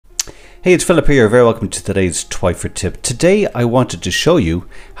Hey, it's Philip here. Very welcome to today's Twyford tip. Today I wanted to show you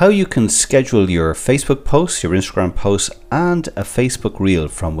how you can schedule your Facebook posts, your Instagram posts, and a Facebook reel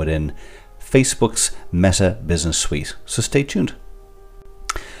from within Facebook's Meta Business Suite. So stay tuned.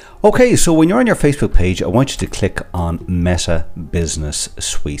 Okay, so when you're on your Facebook page, I want you to click on Meta Business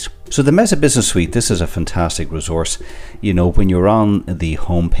Suite. So the Meta Business Suite, this is a fantastic resource. You know, when you're on the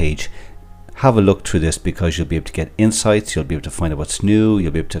home page, have a look through this because you'll be able to get insights, you'll be able to find out what's new,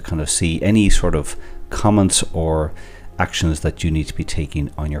 you'll be able to kind of see any sort of comments or actions that you need to be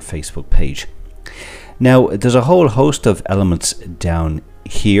taking on your Facebook page. Now, there's a whole host of elements down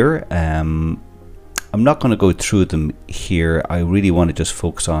here. I'm not going to go through them here. I really want to just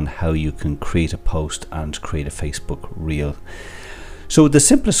focus on how you can create a post and create a Facebook reel. So the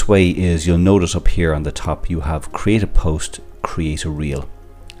simplest way is, you'll notice up here on the top you have create a post, create a reel.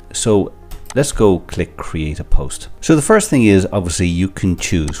 So let's go click create a post. So the first thing is, obviously you can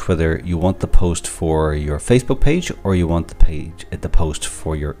choose whether you want the post for your Facebook page or you want the post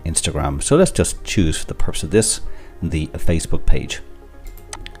for your Instagram. So let's just choose, for the purpose of this, the Facebook page.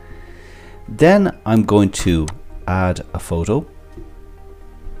 Then I'm going to add a photo,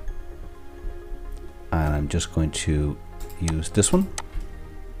 and I'm just going to use this one.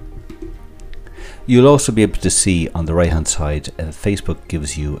 You'll also be able to see on the right hand side, Facebook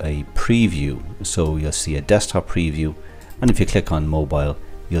gives you a preview. So you'll see a desktop preview, and if you click on mobile,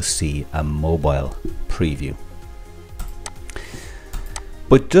 you'll see a mobile preview.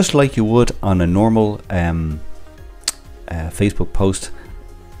 But just like you would on a normal Facebook post,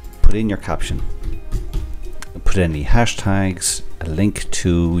 put in your caption, put any hashtags, a link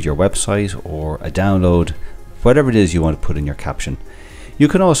to your website or a download, whatever it is you want to put in your caption. You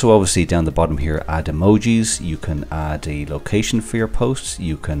can also, obviously, down the bottom here, add emojis. You can add a location for your posts.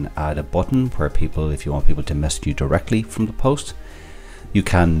 You can add a button where people, if you want people to message you directly from the post. You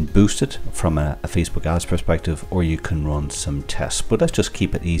can boost it from a Facebook ads perspective, or you can run some tests. But let's just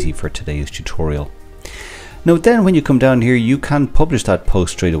keep it easy for today's tutorial. Now then, when you come down here, you can publish that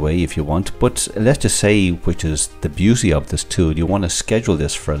post straight away if you want. But let's just say, which is the beauty of this tool, you want to schedule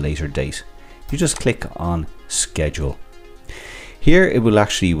this for a later date. You just click on schedule. Here it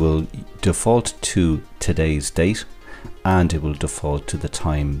will default to today's date, and it will default to the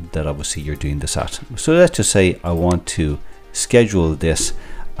time that obviously you're doing this at. So let's just say I want to schedule this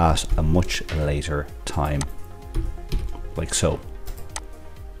at a much later time, like so.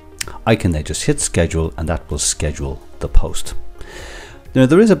 I can then just hit schedule, and that will schedule the post. Now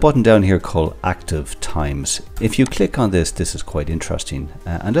there is a button down here called active times. If you click on this, this is quite interesting,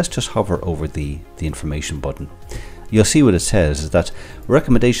 and let's just hover over the information button. You'll see what it says is that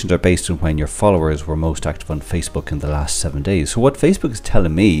recommendations are based on when your followers were most active on Facebook in the last 7 days. So what Facebook is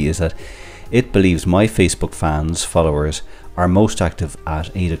telling me is that it believes my Facebook fans, followers, are most active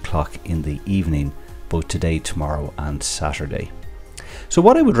at 8 o'clock in the evening, both today, tomorrow and Saturday. So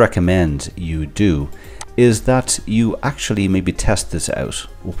what I would recommend you do is that you actually maybe test this out.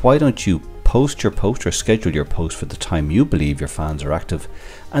 Why don't you post your post or schedule your post for the time you believe your fans are active,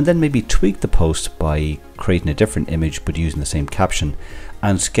 and then maybe tweak the post by creating a different image but using the same caption,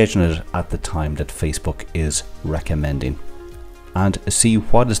 and schedule it at the time that Facebook is recommending, and see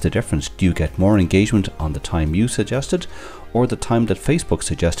what is the difference. Do you get more engagement on the time you suggested or the time that Facebook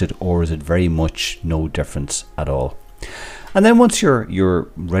suggested, or is it very much no difference at all? And then once you're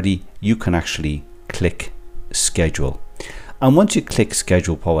ready, you can actually click schedule. And once you click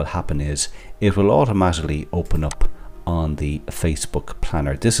schedule, what will happen is it will automatically open up on the Facebook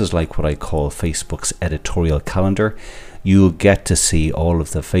planner. This is like what I call Facebook's editorial calendar. You'll get to see all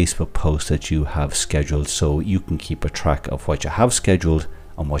of the Facebook posts that you have scheduled, so you can keep a track of what you have scheduled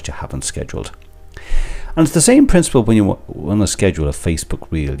and what you haven't scheduled. And it's the same principle when you want to schedule a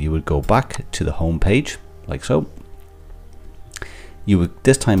Facebook reel. You would go back to the home page, like so. You would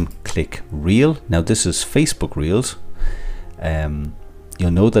this time click reel. Now this is Facebook Reels.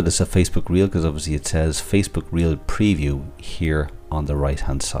 You'll know that it's a Facebook reel because obviously it says Facebook reel preview here on the right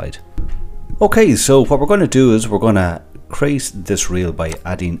hand side. Okay, so what we're going to do is we're going to create this reel by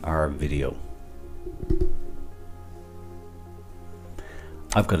adding our video.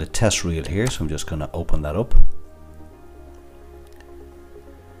 I've got a test reel here, so I'm just going to open that up.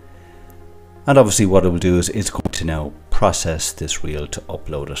 And obviously what it will do is it's going to now process this reel to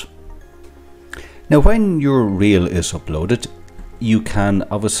upload it. Now when your reel is uploaded, you can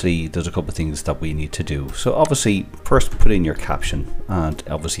obviously, there's a couple of things that we need to do. So obviously first put in your caption, and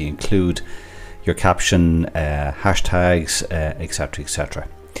obviously include your caption, hashtags, etc, etc.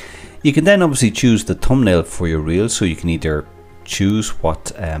 You can then obviously choose the thumbnail for your reel, so you can either choose what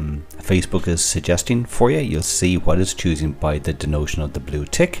Facebook is suggesting for you. You'll see what it's choosing by the denotion of the blue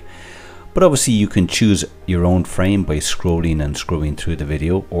tick. But obviously you can choose your own frame by scrolling and scrolling through the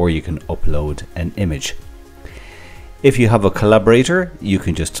video, or you can upload an image. If you have a collaborator, you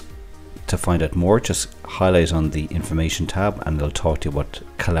can just, to find out more, just highlight on the information tab and it'll talk to you what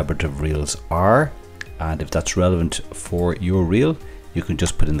collaborative reels are. And if that's relevant for your reel, you can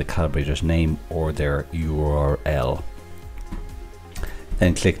just put in the collaborator's name or their URL.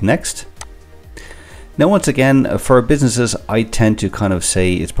 Then click next. Now once again, for businesses, I tend to kind of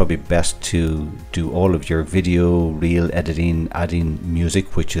say it's probably best to do all of your video, reel editing, adding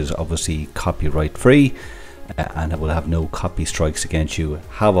music, which is obviously copyright free, and it will have no copy strikes against you.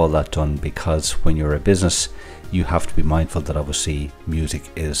 Have all that done, because when you're a business, you have to be mindful that obviously music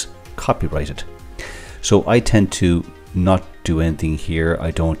is copyrighted. So I tend to not do anything here.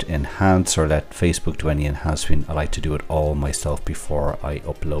 I don't enhance or let Facebook do any enhancement. I like to do it all myself before I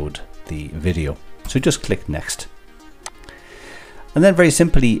upload the video. So just click next. And then very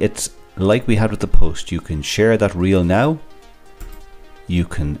simply, it's like we had with the post. You can share that reel now, you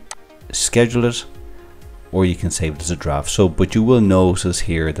can schedule it, or you can save it as a draft. So, but you will notice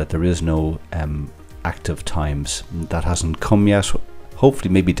here that there is no active times. That hasn't come yet.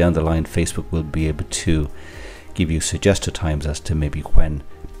 Hopefully maybe down the line Facebook will be able to give you suggested times as to maybe when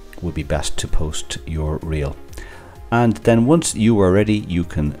would be best to post your reel. And then once you are ready, you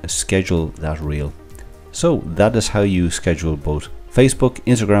can schedule that reel. So that is how you schedule both Facebook,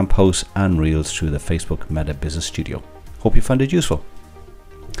 Instagram posts and reels through the Facebook Meta Business Studio. Hope you found it useful.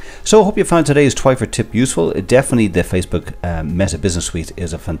 So I hope you found today's Twyford tip useful. Definitely the Facebook Meta Business Suite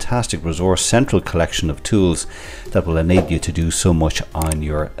is a fantastic resource, central collection of tools that will enable you to do so much on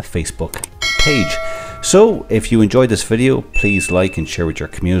your Facebook page. So if you enjoyed this video, please like and share with your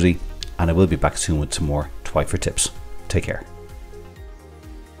community, and I will be back soon with some more Twyford tips. Take care.